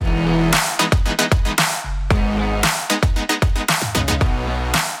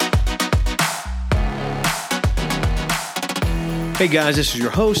Hey guys, this is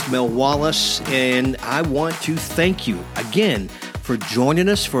your host, Mel Wallace, and I want to thank you again for joining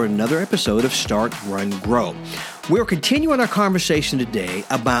us for another episode of Start, Run, Grow. We're continuing our conversation today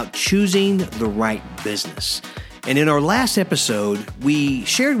about choosing the right business. And in our last episode, we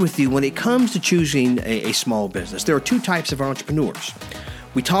shared with you when it comes to choosing a small business, there are two types of entrepreneurs.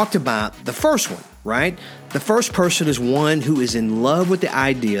 We talked about the first one, right? The first person is one who is in love with the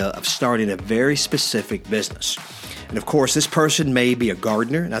idea of starting a very specific business. And of course, this person may be a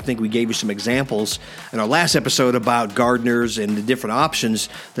gardener, and I think we gave you some examples in our last episode about gardeners and the different options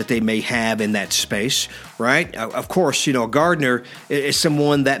that they may have in that space, right? Of course, a gardener is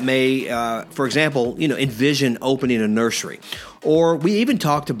someone that may, for example, envision opening a nursery. Or we even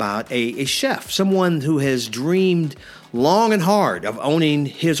talked about a chef, someone who has dreamed long and hard of owning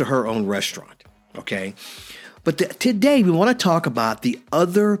his or her own restaurant, okay? But today we want to talk about the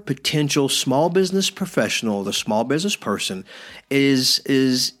other potential small business professional, the small business person is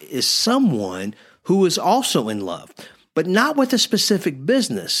someone who is also in love, but not with a specific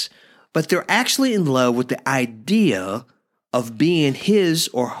business, but they're actually in love with the idea of being his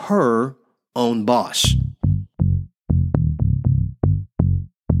or her own boss.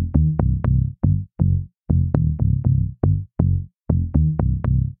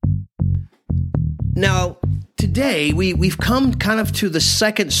 Now, today, we've come kind of to the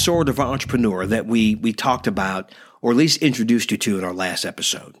second sort of entrepreneur that we talked about, or at least introduced you to in our last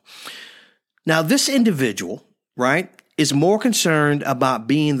episode. Now, this individual, right, is more concerned about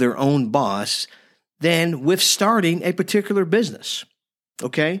being their own boss than with starting a particular business,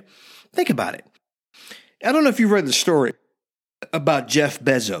 okay? Think about it. I don't know if you read the story about Jeff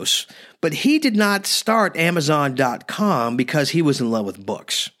Bezos, but he did not start Amazon.com because he was in love with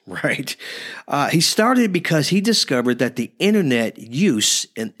books, right? He started because he discovered that the internet use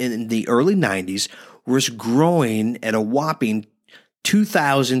in the early 90s was growing at a whopping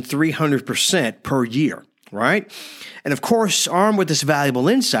 2,300% per year, right? And of course, armed with this valuable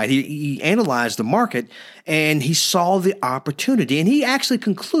insight, he analyzed the market and he saw the opportunity. And he actually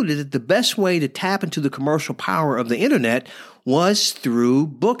concluded that the best way to tap into the commercial power of the internet was through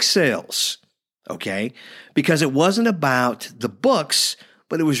book sales, okay? Because it wasn't about the books,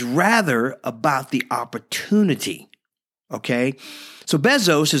 but it was rather about the opportunity, okay? So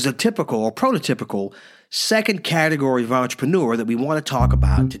Bezos is a typical or prototypical second category of entrepreneur that we want to talk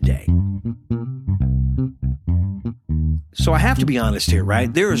about today. So I have to be honest here,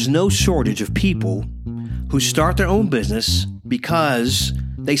 right? There is no shortage of people who start their own business because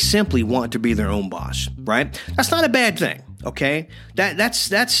they simply want to be their own boss, right? That's not a bad thing, okay?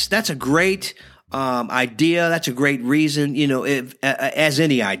 That's a great idea. That's a great reason, as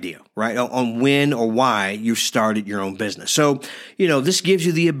any idea, right? On when or why you started your own business. So, this gives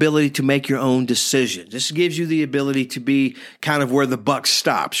you the ability to make your own decisions. This gives you the ability to be kind of where the buck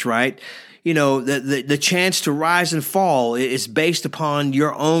stops, right? The chance to rise and fall is based upon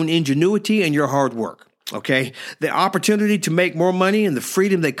your own ingenuity and your hard work. Okay. The opportunity to make more money and the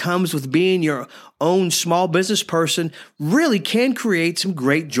freedom that comes with being your own small business person really can create some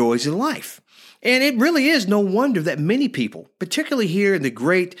great joys in life. And it really is no wonder that many people, particularly here in the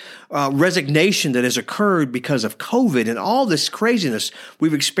great resignation that has occurred because of COVID and all this craziness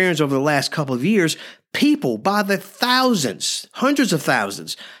we've experienced over the last couple of years, people by the thousands, hundreds of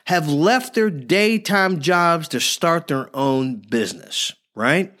thousands, have left their daytime jobs to start their own business,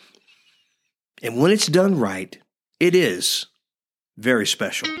 right? And when it's done right, it is very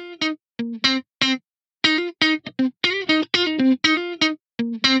special.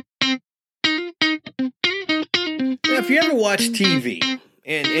 Now, if you ever watch TV,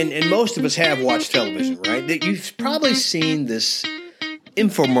 and most of us have watched television, right, that you've probably seen this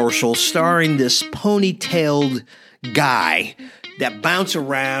infomercial starring this ponytailed guy that bounce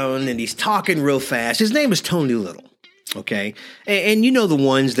around and he's talking real fast. His name is Tony Little. Okay. And you know the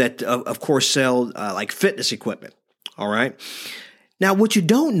ones that, of course, sell like fitness equipment. All right. Now, what you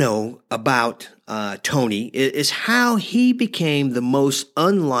don't know about Tony is how he became the most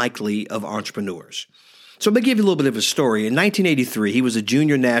unlikely of entrepreneurs. So let me give you a little bit of a story. In 1983, he was a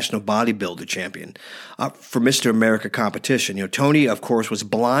junior national bodybuilder champion for Mr. America competition. Tony, of course, was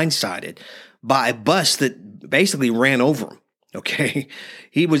blindsided by a bus that basically ran over him. Okay.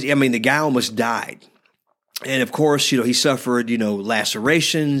 The guy almost died. And of course, he suffered,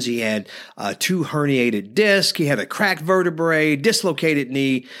 lacerations. He had 2 herniated discs. He had a cracked vertebrae, dislocated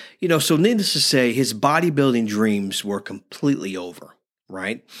knee. So needless to say, his bodybuilding dreams were completely over,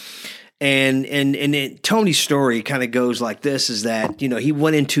 right? Tony's story kind of goes like this, is that, he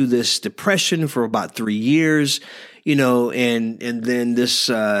went into this depression for about 3 years, and then this,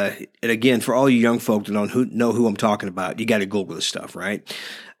 and again, for all you young folk that don't know who I'm talking about, you got to Google this stuff, right?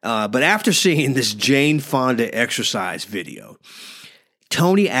 But after seeing this Jane Fonda exercise video,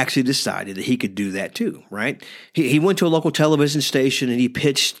 Tony actually decided that he could do that too, right? He went to a local television station and he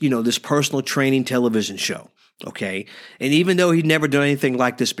pitched, this personal training television show, okay? And even though he'd never done anything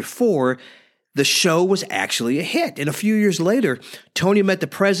like this before, the show was actually a hit. And a few years later, Tony met the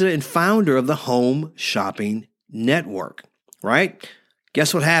president and founder of the Home Shopping Network, right?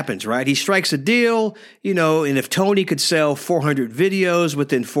 Guess what happens, right? He strikes a deal, and if Tony could sell 400 videos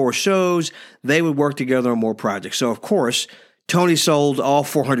within 4 shows, they would work together on more projects. So, of course, Tony sold all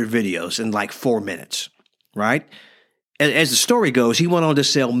 400 videos in like 4 minutes, right? As the story goes, he went on to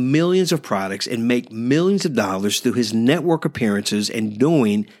sell millions of products and make millions of dollars through his network appearances and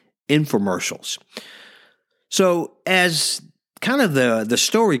doing infomercials. So as kind of the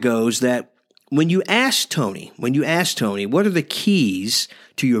story goes, that when you ask Tony, what are the keys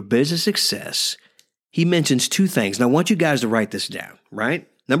to your business success, he mentions 2 things. And I want you guys to write this down, right?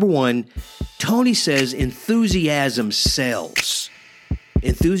 Number 1, Tony says enthusiasm sells.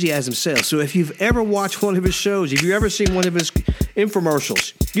 Enthusiasm sells. So if you've ever watched one of his shows, if you've ever seen one of his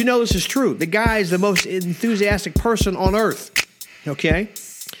infomercials, this is true. The guy is the most enthusiastic person on earth, okay?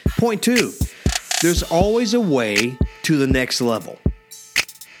 Point 2, there's always a way to the next level.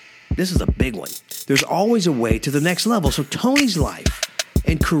 This is a big one. There's always a way to the next level. So Tony's life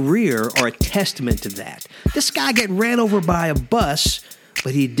and career are a testament to that. This guy got ran over by a bus,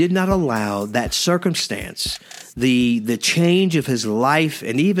 but he did not allow that circumstance, the change of his life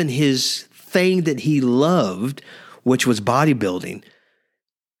and even his thing that he loved, which was bodybuilding,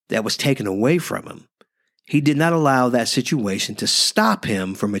 that was taken away from him. He did not allow that situation to stop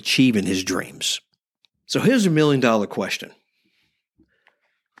him from achieving his dreams. So here's a $1 million question.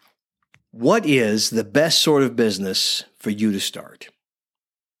 What is the best sort of business for you to start?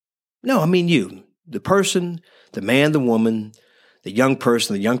 No, I mean you, the person, the man, the woman, the young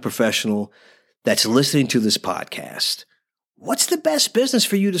person, the young professional that's listening to this podcast. What's the best business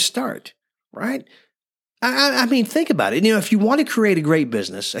for you to start, right? I mean, think about it. If you want to create a great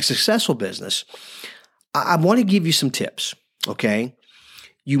business, a successful business, I want to give you some tips, okay?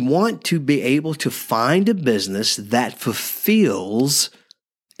 You want to be able to find a business that fulfills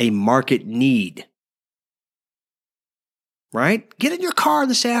a market need, right? Get in your car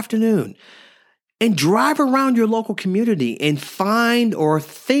this afternoon and drive around your local community and find or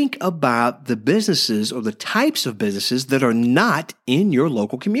think about the businesses or the types of businesses that are not in your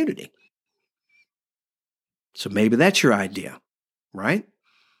local community. So maybe that's your idea, right?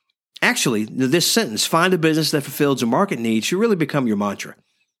 Actually, this sentence, find a business that fulfills a market need, should really become your mantra,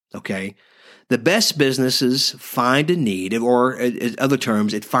 okay? The best businesses find a need, or in other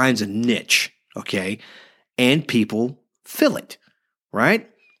terms, it finds a niche, okay? And people fill it, right?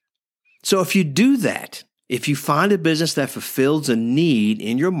 So if you do that, if you find a business that fulfills a need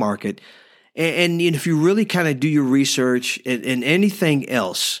in your market, and if you really kind of do your research, and anything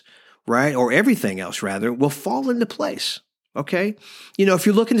else, right, or everything else rather, will fall into place, okay? If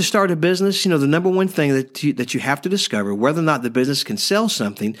you're looking to start a business, the number one thing that you have to discover, whether or not the business can sell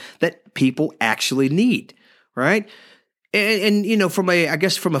something that people actually need, right? And from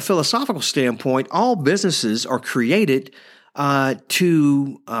a philosophical standpoint, all businesses are created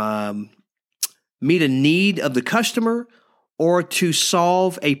to meet a need of the customer or to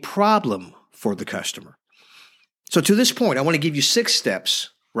solve a problem for the customer. So to this point, I want to give you 6 steps,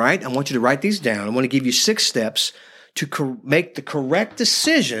 right? I want you to write these down. I want to give you 6 steps to make the correct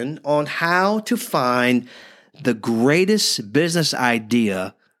decision on how to find the greatest business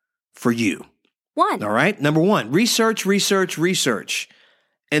idea for you. 1. All right? Number 1, research,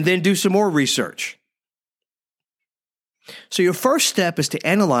 and then do some more research. So your first step is to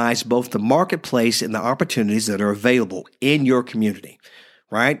analyze both the marketplace and the opportunities that are available in your community,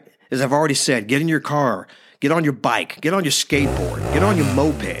 right? As I've already said, get in your car, get on your bike, get on your skateboard, get on your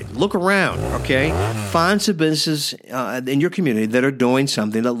moped, look around, okay? Find some businesses in your community that are doing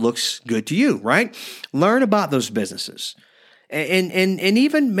something that looks good to you, right? Learn about those businesses. And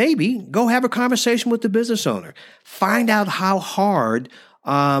even maybe go have a conversation with the business owner. Find out how hard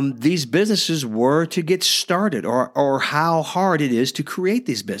these businesses were to get started, or how hard it is to create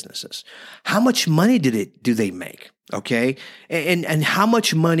these businesses. How much money do they make? Okay. And how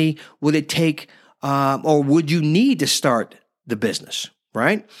much money would it take, or would you need to start the business?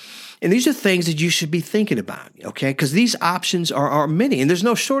 right? And these are things that you should be thinking about, okay? Because these options are many, and there's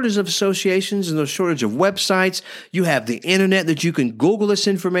no shortage of associations and no shortage of websites. You have the internet that you can Google this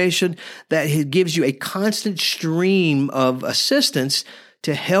information that gives you a constant stream of assistance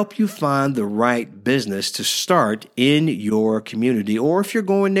to help you find the right business to start in your community, or if you're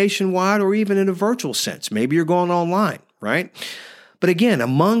going nationwide or even in a virtual sense. Maybe you're going online, right? But again,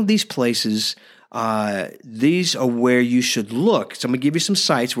 among these places, these are where you should look. So I'm going to give you some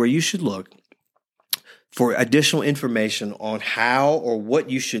sites where you should look for additional information on how or what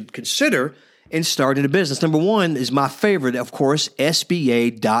you should consider in starting a business. Number one is my favorite, of course,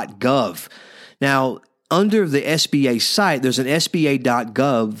 SBA.gov. Now, under the SBA site, there's an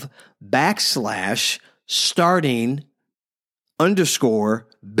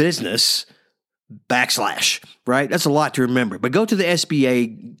SBA.gov/starting_business/ right? That's a lot to remember. But go to the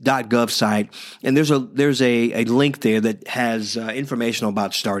SBA.gov site, and there's a link there that has information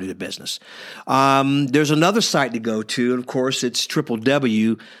about starting a business. There's another site to go to, and of course, it's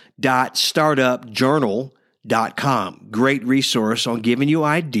www.startupjournal.com. Great resource on giving you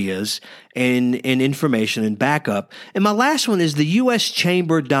ideas and information and backup. And my last one is the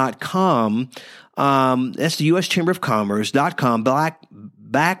uschamber.com. That's the U.S. Chamber of Commerce.com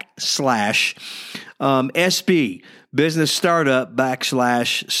 /SB business startup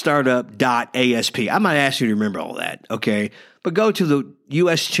 /startup.asp. I might ask you to remember all that, okay? But go to the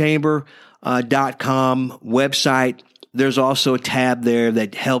uschamber.com website. There's also a tab there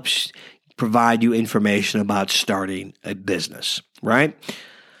that helps provide you information about starting a business, right?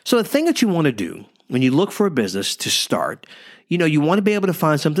 So the thing that you want to do when you look for a business to start, you want to be able to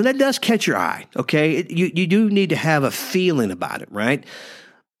find something that does catch your eye, okay? You do need to have a feeling about it, right?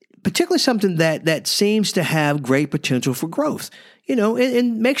 Particularly something that seems to have great potential for growth,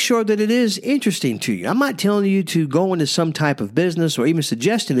 and make sure that it is interesting to you. I'm not telling you to go into some type of business or even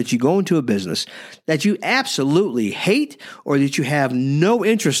suggesting that you go into a business that you absolutely hate or that you have no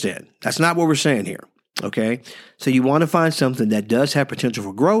interest in. That's not what we're saying here, okay? So you want to find something that does have potential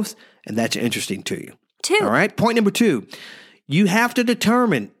for growth and that's interesting to you. All right? Point number 2, you have to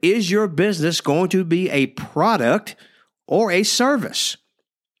determine, is your business going to be a product or a service?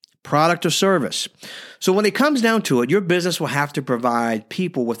 Product or service. So when it comes down to it, your business will have to provide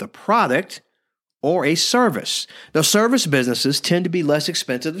people with a product or a service. Now, service businesses tend to be less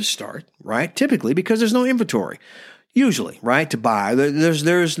expensive to start, right? Typically, because there's no inventory, usually, right, to buy.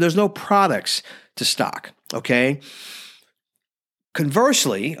 There's no products to stock, okay?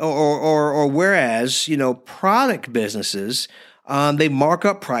 Conversely, or whereas, product businesses, they mark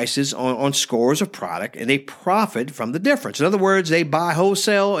up prices on scores of product and they profit from the difference. In other words, they buy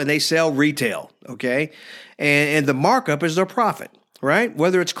wholesale and they sell retail, okay? And the markup is their profit, right?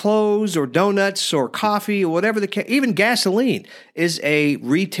 Whether it's clothes or donuts or coffee or whatever even gasoline is a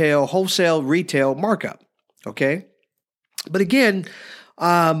wholesale retail markup, okay? But again,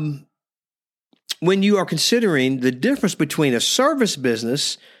 when you are considering the difference between a service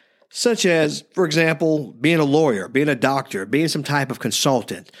business, such as, for example, being a lawyer, being a doctor, being some type of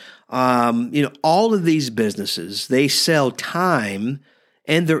consultant. All of these businesses, they sell time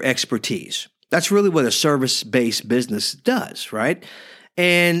and their expertise. That's really what a service-based business does, right?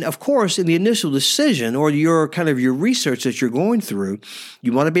 And of course, in the initial decision or your research that you're going through,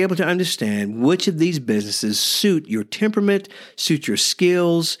 you want to be able to understand which of these businesses suit your temperament, suit your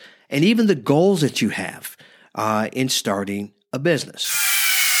skills, and even the goals that you have in starting a business.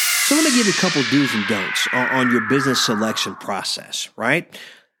 So let me give you a couple do's and don'ts on your business selection process, right?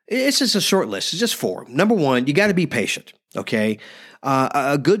 It's just a short list. It's just 4. Number 1, you got to be patient, okay?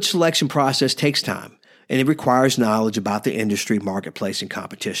 A good selection process takes time, and it requires knowledge about the industry, marketplace, and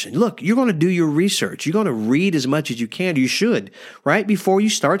competition. Look, you're going to do your research. You're going to read as much as you can, or you should, right, before you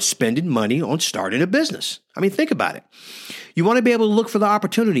start spending money on starting a business. I mean, think about it. You want to be able to look for the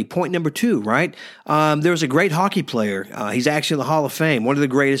opportunity. Point number 2, right? There was a great hockey player. He's actually in the Hall of Fame, one of the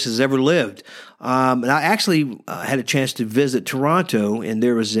greatest has ever lived. And I actually had a chance to visit Toronto, and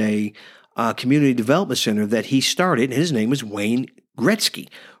there was a community development center that he started, and his name was Wayne Gretzky,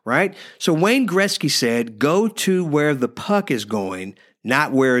 right? So Wayne Gretzky said, go to where the puck is going,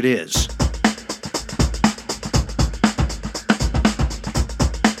 not where it is.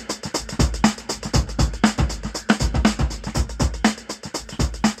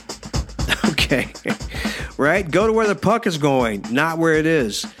 Okay, right? Go to where the puck is going, not where it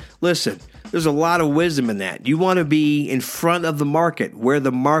is. Listen, there's a lot of wisdom in that. You want to be in front of the market, where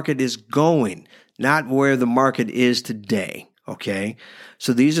the market is going, not where the market is today, okay?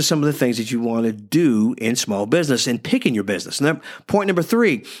 So these are some of the things that you want to do in small business and picking your business. Now, point number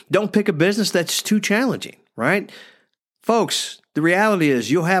 3, don't pick a business that's too challenging, right? Folks, The reality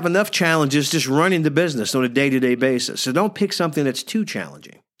is you'll have enough challenges just running the business on a day-to-day basis. So don't pick something that's too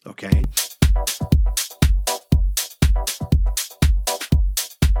challenging, okay?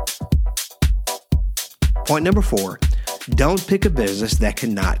 Point number 4, don't pick a business that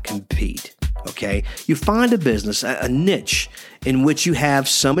cannot compete, okay? You find a business, a niche in which you have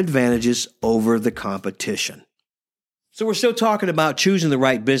some advantages over the competition. So we're still talking about choosing the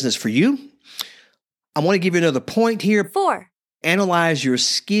right business for you. I want to give you another point here. 4. Analyze your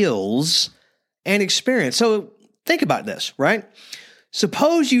skills and experience. So think about this, right?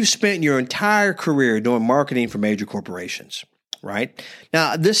 Suppose you spent your entire career doing marketing for major corporations, right?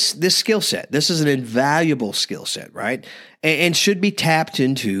 Now, this skill set, this is an invaluable skill set, right? And should be tapped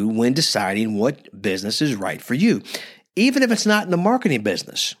into when deciding what business is right for you. Even if it's not in the marketing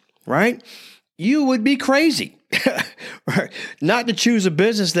business, right? You would be crazy not to choose a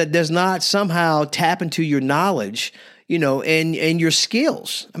business that does not somehow tap into your knowledge, and your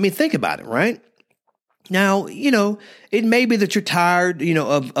skills. I mean, think about it, right? Now, it may be that you're tired,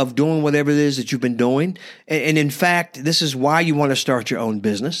 of doing whatever it is that you've been doing. And in fact, this is why you want to start your own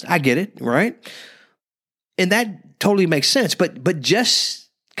business. I get it, right? And that totally makes sense. But just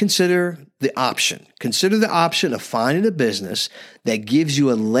consider the option. Consider the option of finding a business that gives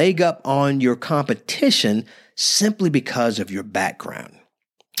you a leg up on your competition simply because of your background.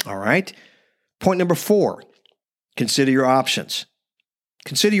 All right? Point number 4. Consider your options.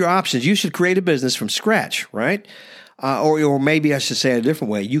 Consider your options. You should create a business from scratch, right? Or maybe I should say it a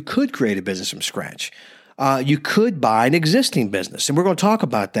different way. You could create a business from scratch. You could buy an existing business, and we're going to talk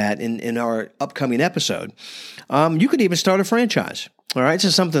about that in our upcoming episode. You could even start a franchise. All right, this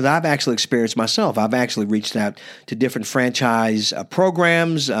is something that I've actually experienced myself. I've actually reached out to different franchise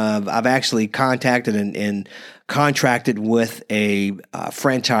programs. I've actually contacted and contracted with a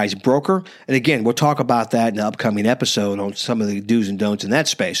franchise broker. And again, we'll talk about that in the upcoming episode on some of the do's and don'ts in that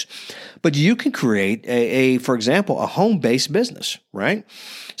space. But you can create for example, a home-based business, right?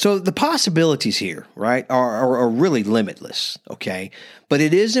 So the possibilities here, right, are really limitless, okay? But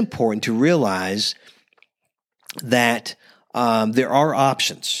it is important to realize that there are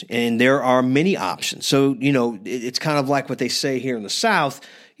options, and there are many options. So, it's kind of like what they say here in the South,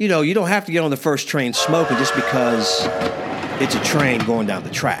 you don't have to get on the first train smoking just because it's a train going down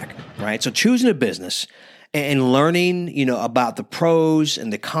the track, right? So choosing a business and learning, about the pros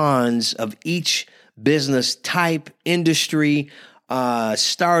and the cons of each business type, industry,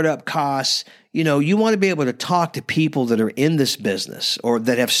 startup costs. You want to be able to talk to people that are in this business or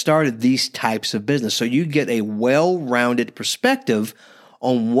that have started these types of business, so you get a well-rounded perspective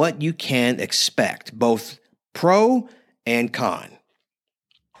on what you can expect, both pro and con.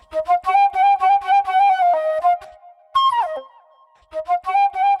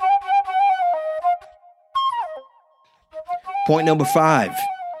 Point number 5,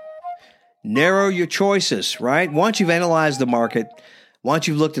 narrow your choices, right? Once you've analyzed the market, once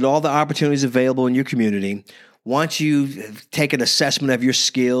you've looked at all the opportunities available in your community, once you've taken assessment of your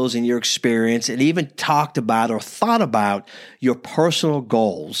skills and your experience and even talked about or thought about your personal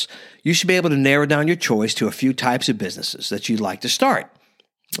goals, you should be able to narrow down your choice to a few types of businesses that you'd like to start.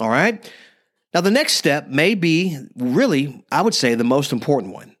 All right? Now, the next step may be really, I would say, the most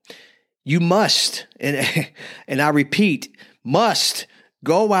important one. You must, and I repeat, must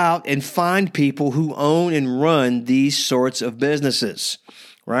go out and find people who own and run these sorts of businesses,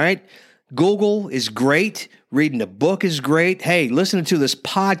 right? Google is great. Reading a book is great. Hey, listening to this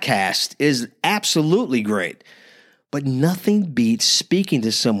podcast is absolutely great. But nothing beats speaking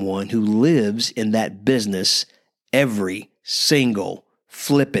to someone who lives in that business every single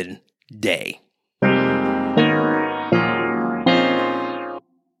flippin' day.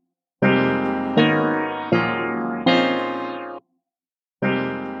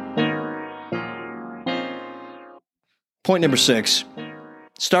 Point number 6,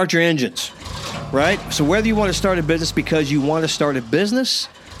 start your engines, right? So whether you want to start a business because you want to start a business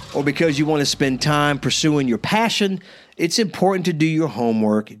or because you want to spend time pursuing your passion, it's important to do your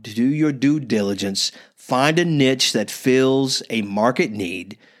homework, to do your due diligence, find a niche that fills a market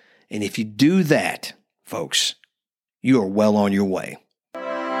need. And if you do that, folks, you are well on your way.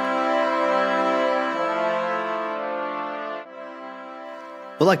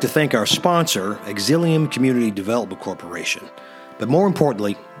 We'd like to thank our sponsor, Exilium Community Development Corporation. But more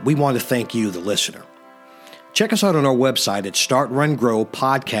importantly, we want to thank you, the listener. Check us out on our website at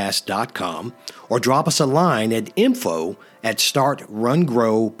startrungrowpodcast.com or drop us a line at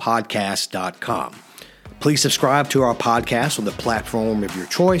info@startrungrowpodcast.com. Please subscribe to our podcast on the platform of your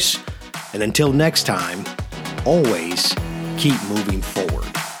choice. And until next time, always keep moving forward.